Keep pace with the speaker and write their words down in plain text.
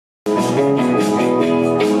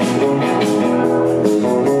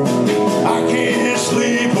I can't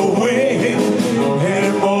sleep away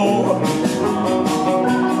anymore.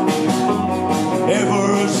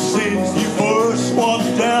 Ever since you first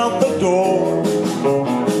walked out the door,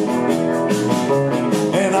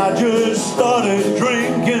 and I just started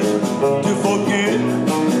drinking to forget.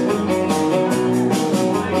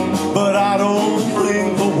 But I don't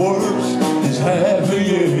think the worst is half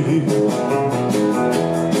yet.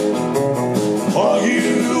 All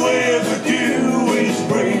you ever do is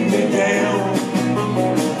bring me down,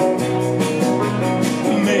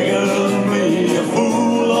 making me a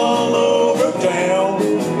fool all over town.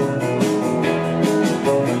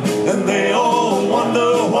 And they all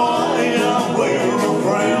wonder why I wear a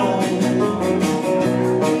frown.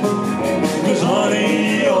 'Cause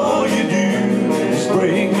honey, all you do is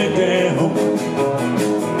bring me down.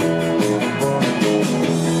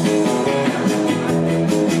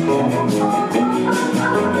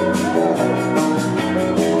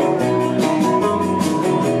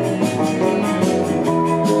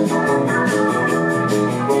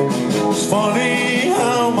 It's funny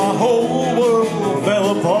how my whole world fell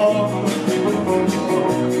apart.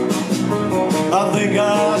 I think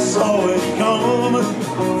I saw it coming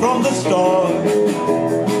from the start.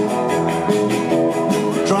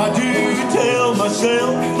 Tried to tell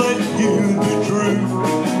myself that you'd be true,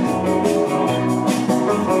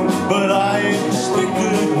 but I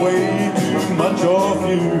expected way too much of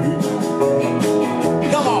you.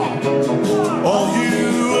 Come on! All you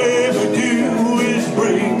ever do is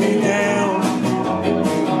bring me down,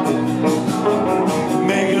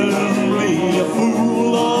 making me a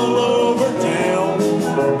fool all over town.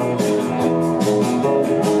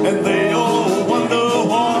 And they all wonder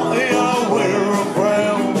why I wear a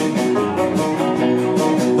frown.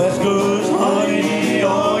 That's 'cause, honey,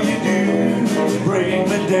 all you do is bring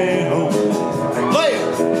me down. Play it!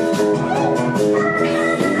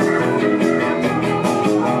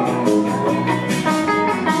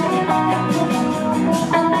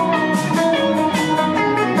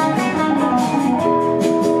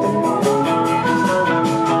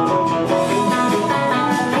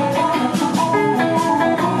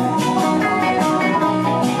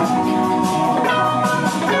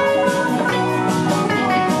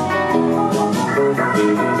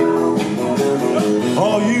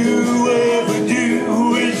 All you ever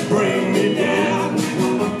do is bring me down,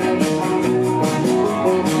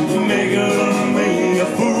 making me a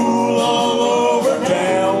fool all over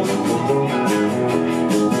town.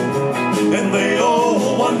 And they all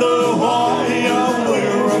wonder why I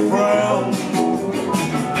wear a frown.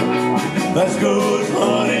 That's 'cause,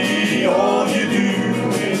 honey, all you do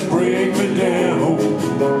is bring me down.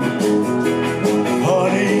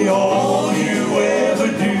 Honey, all you ever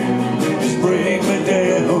do is bring me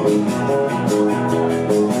down.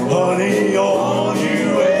 Honey, all you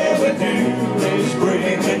ever do is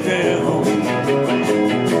bring me down.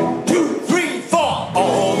 2, 3, 4.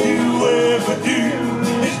 All you ever do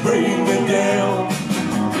is bring me down,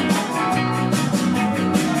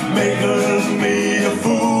 making me a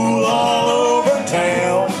fool all over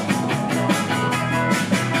town.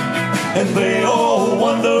 And they all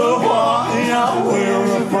wonder why I wear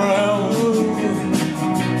a frown.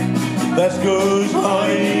 That's 'cause,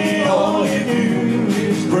 honey, all you do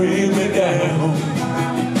is bring me down.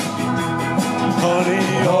 Honey,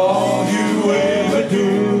 all you ever do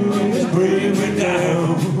is bring me down.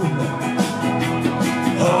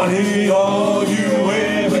 Honey, all